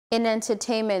In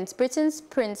entertainment, Britain's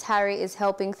Prince Harry is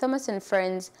helping Thomas and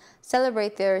Friends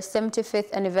celebrate their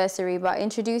 75th anniversary by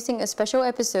introducing a special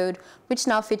episode which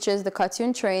now features the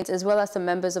cartoon trains as well as the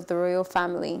members of the royal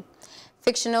family.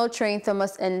 Fictional train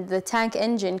Thomas and the Tank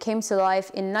Engine came to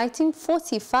life in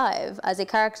 1945 as a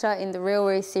character in the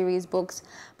Railway series books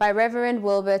by Reverend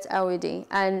Wilbert Awidi,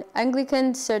 an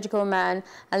Anglican surgical man,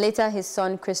 and later his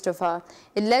son Christopher.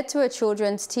 It led to a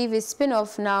children's TV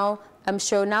spin-off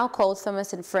show now called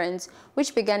Thomas and Friends,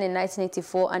 which began in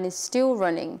 1984 and is still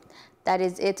running. That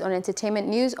is it on entertainment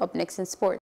news. Up next in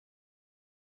sports.